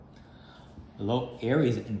Hello,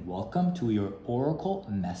 Aries, and welcome to your Oracle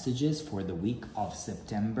messages for the week of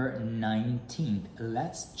September 19th.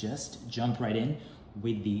 Let's just jump right in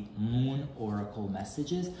with the Moon Oracle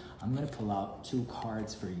messages. I'm going to pull out two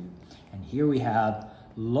cards for you. And here we have,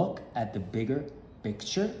 look at the bigger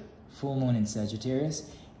picture, full moon in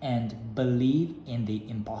Sagittarius, and believe in the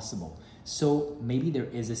impossible. So maybe there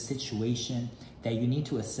is a situation that you need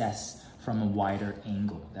to assess from a wider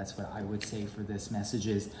angle. That's what I would say for this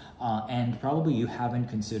messages. And probably you haven't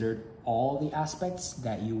considered all the aspects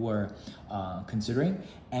that you were considering.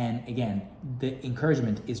 And again, the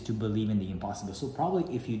encouragement is to believe in the impossible. So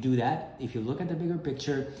probably if you do that, if you look at the bigger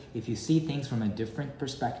picture, if you see things from a different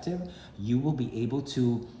perspective, you will be able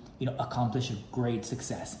to accomplish a great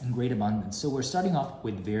success and great abundance. So we're starting off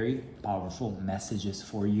with very powerful messages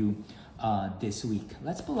for you this week.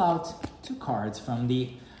 Let's pull out two cards from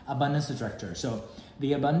the Abundance Attractor. So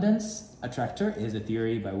the Abundance Attractor is a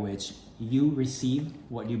theory by which you receive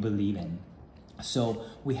what you believe in. So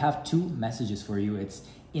we have two messages for you. It's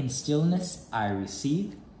in stillness I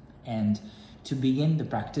receive, and to begin the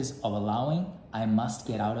practice of allowing, I must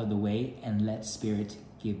get out of the way and let spirit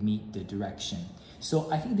give me the direction.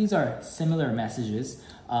 So I think these are similar messages.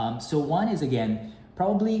 So one is, again,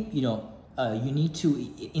 probably, you need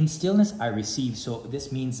to, in stillness I receive. So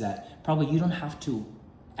this means that probably you don't have to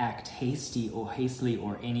act hastily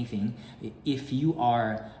or anything. If you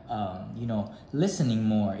are listening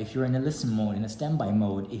more, if you're in a listen mode, in a standby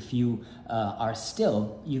mode, if you are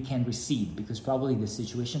still, you can receive, because probably the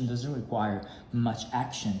situation doesn't require much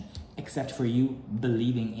action except for you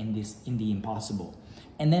believing in the impossible.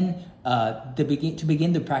 And then to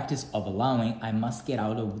begin the practice of allowing, I must get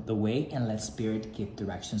out of the way and let spirit give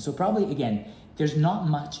direction. So probably, again, there's not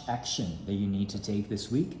much action that you need to take this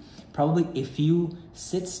week. Probably if you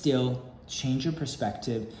sit still, change your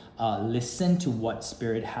perspective, listen to what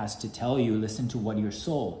spirit has to tell you, listen to what your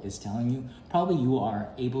soul is telling you, probably you are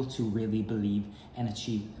able to really believe and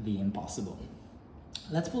achieve the impossible.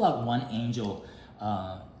 Let's pull out one angel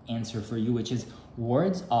answer for you, which is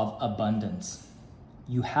words of abundance.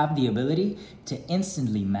 You have the ability to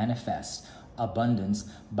instantly manifest abundance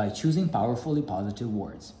by choosing powerfully positive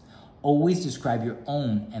words. Always describe your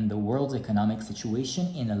own and the world's economic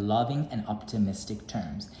situation in a loving and optimistic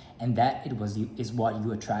terms, and that is what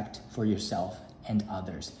you attract for yourself and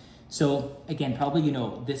others. So again, probably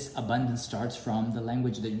this abundance starts from the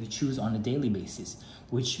language that you choose on a daily basis,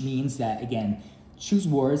 which means that, again, choose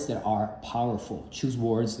words that are powerful, choose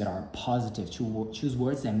words that are positive, choose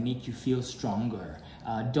words that make you feel stronger.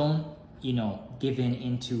 Don't give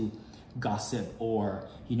into gossip or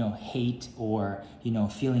hate or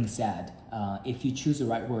feeling sad. If you choose the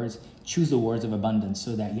right words, choose the words of abundance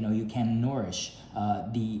so that you can nourish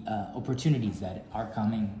the opportunities that are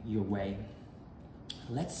coming your way.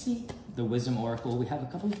 Let's see the Wisdom Oracle. We have a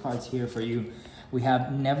couple of cards here for you. We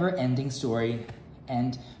have Never-Ending Story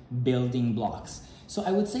and Building Blocks. So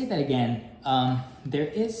I would say that, again, there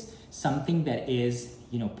is something that is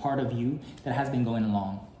part of you that has been going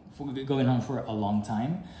on for a long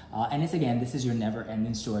time, and it's, again, this is your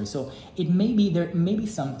never-ending story. So there may be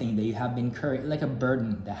something that you have been carrying, like a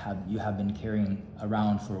burden that you have been carrying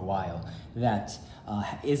around for a while, that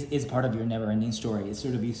is part of your never-ending story. It's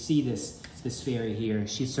sort of, you see this fairy here.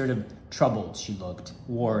 She's sort of troubled. She looked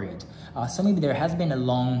worried. So maybe there has been a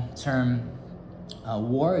long-term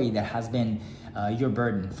worry that has been your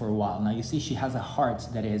burden for a while. Now you see she has a heart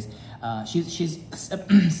that is, she's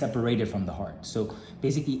separated from the heart. So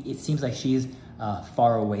basically it seems like she's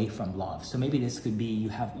far away from love. So maybe this could be,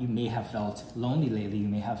 you may have felt lonely lately. You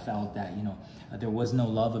may have felt that, there was no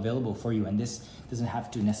love available for you. And this doesn't have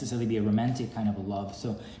to necessarily be a romantic kind of a love.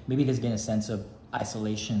 So maybe there's been a sense of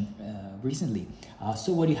isolation recently.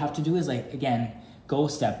 So what you have to do is, again, go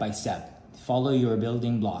step by step. Follow your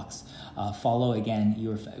building blocks. Follow, again,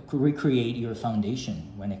 recreate your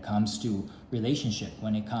foundation when it comes to relationship,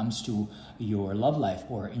 when it comes to your love life,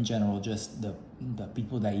 or in general, just the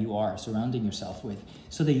people that you are surrounding yourself with,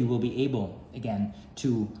 so that you will be able, again,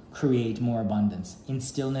 to create more abundance. In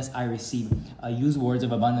stillness, I receive. Use words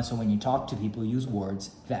of abundance. So when you talk to people, use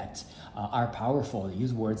words that are powerful.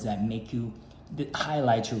 Use words that make you, that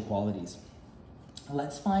highlight your qualities.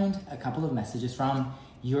 Let's find a couple of messages from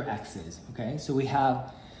your exes. Okay, so we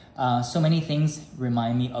have so many things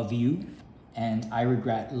remind me of you, and I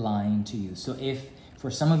regret lying to you. So if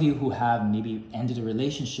for some of you who have maybe ended a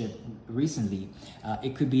relationship recently,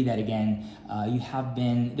 it could be that, again, you have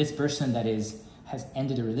been, this person that has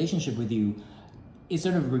ended a relationship with you is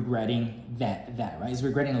sort of regretting that right? Is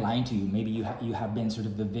regretting lying to you. Maybe you have been sort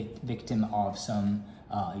of the victim of some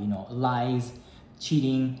lies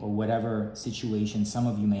cheating or whatever situation some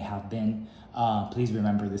of you may have been. Please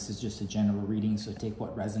remember, this is just a general reading, so take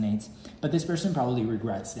what resonates. But this person probably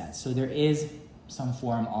regrets that. So there is some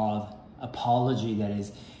form of apology that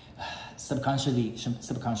is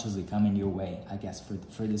subconsciously coming your way, I guess,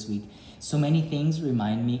 for this week. So many things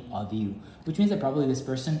remind me of you, which means that probably this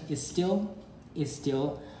person is still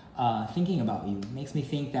thinking about you. It makes me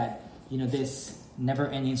think that, you know, this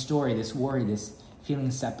never-ending story, this worry, this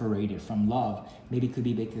feeling separated from love, maybe could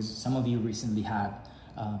be because some of you recently have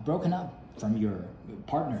broken up from your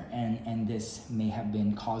partner, and this may have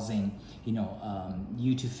been causing, you know,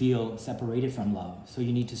 you to feel separated from love. So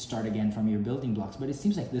you need to start again from your building blocks. But it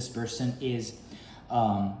seems like this person is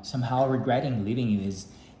somehow regretting leaving you,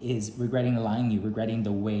 is regretting lying you, regretting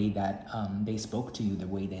the way that they spoke to you, the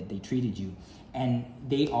way that they treated you. And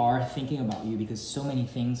they are thinking about you because so many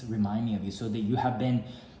things remind me of you. So that you have been,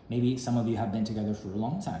 maybe some of you have been together for a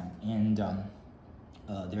long time, and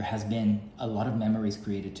there has been a lot of memories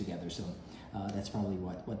created together. So that's probably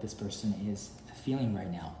what this person is feeling right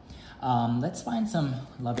now. Let's find some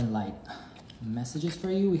love and light messages for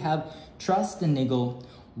you. We have trust and niggle.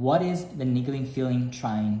 What is the niggling feeling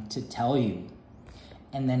trying to tell you?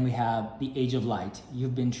 And then we have the age of light.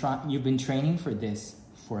 You've been training for this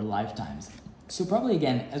for lifetimes. So probably,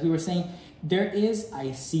 again, as we were saying,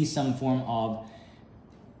 I see some form of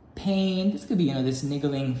pain. This could be, you know, this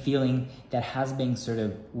niggling feeling that has been sort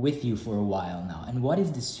of with you for a while now. And what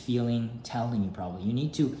is this feeling telling you? Probably you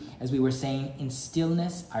need to, as we were saying, in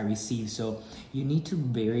stillness I receive. So you need to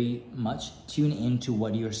very much tune into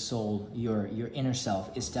what your soul, your inner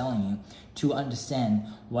self is telling you to understand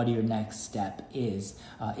what your next step is.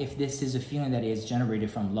 If this is a feeling that is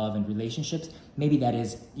generated from love and relationships, maybe that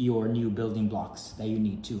is your new building blocks that you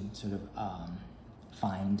need to sort of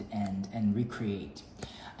find and recreate.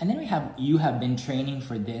 And then we have, you have been training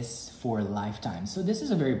for this for a lifetime. So this is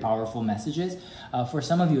a very powerful messages. For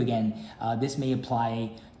some of you, again, this may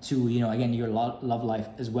apply to, you know, again, your love life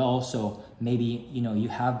as well. So maybe, you know, you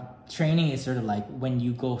have training is sort of like when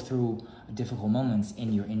you go through difficult moments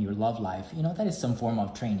in your love life, you know, that is some form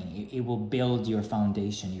of training. It will build your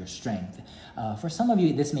foundation, your strength. For some of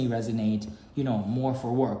you, this may resonate, you know, more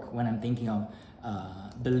for work. When I'm thinking of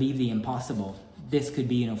believe the impossible, this could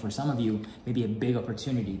be, you know, for some of you, maybe a big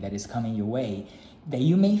opportunity that is coming your way that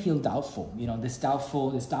you may feel doubtful. You know, this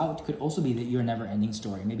doubt could also be that you're a never-ending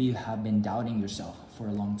story. Maybe you have been doubting yourself for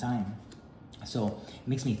a long time. So it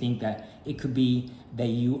makes me think that it could be that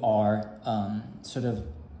you are sort of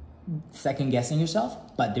second-guessing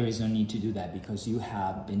yourself, but there is no need to do that because you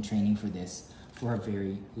have been training for this for a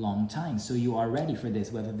very long time. So you are ready for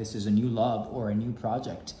this, whether this is a new love or a new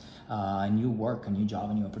project, a new work, a new job,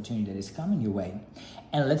 a new opportunity that is coming your way.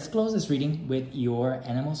 And let's close this reading with your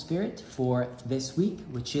animal spirit for this week,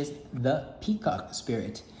 which is the peacock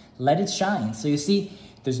spirit. Let it shine. So you see,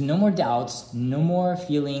 there's no more doubts, no more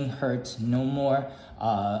feeling hurt, no more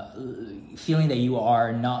feeling that you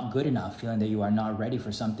are not good enough, feeling that you are not ready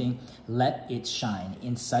for something. Let it shine.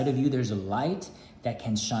 Inside of you, there's a light that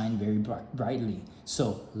can shine very brightly.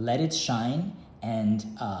 So let it shine and,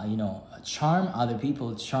 you know, charm other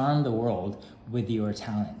people, charm the world with your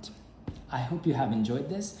talent. I hope you have enjoyed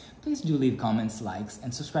this. Please do leave comments, likes,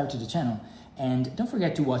 and subscribe to the channel. And don't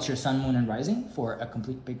forget to watch your sun, moon, and rising for a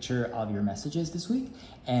complete picture of your messages this week.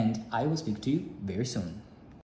 And I will speak to you very soon.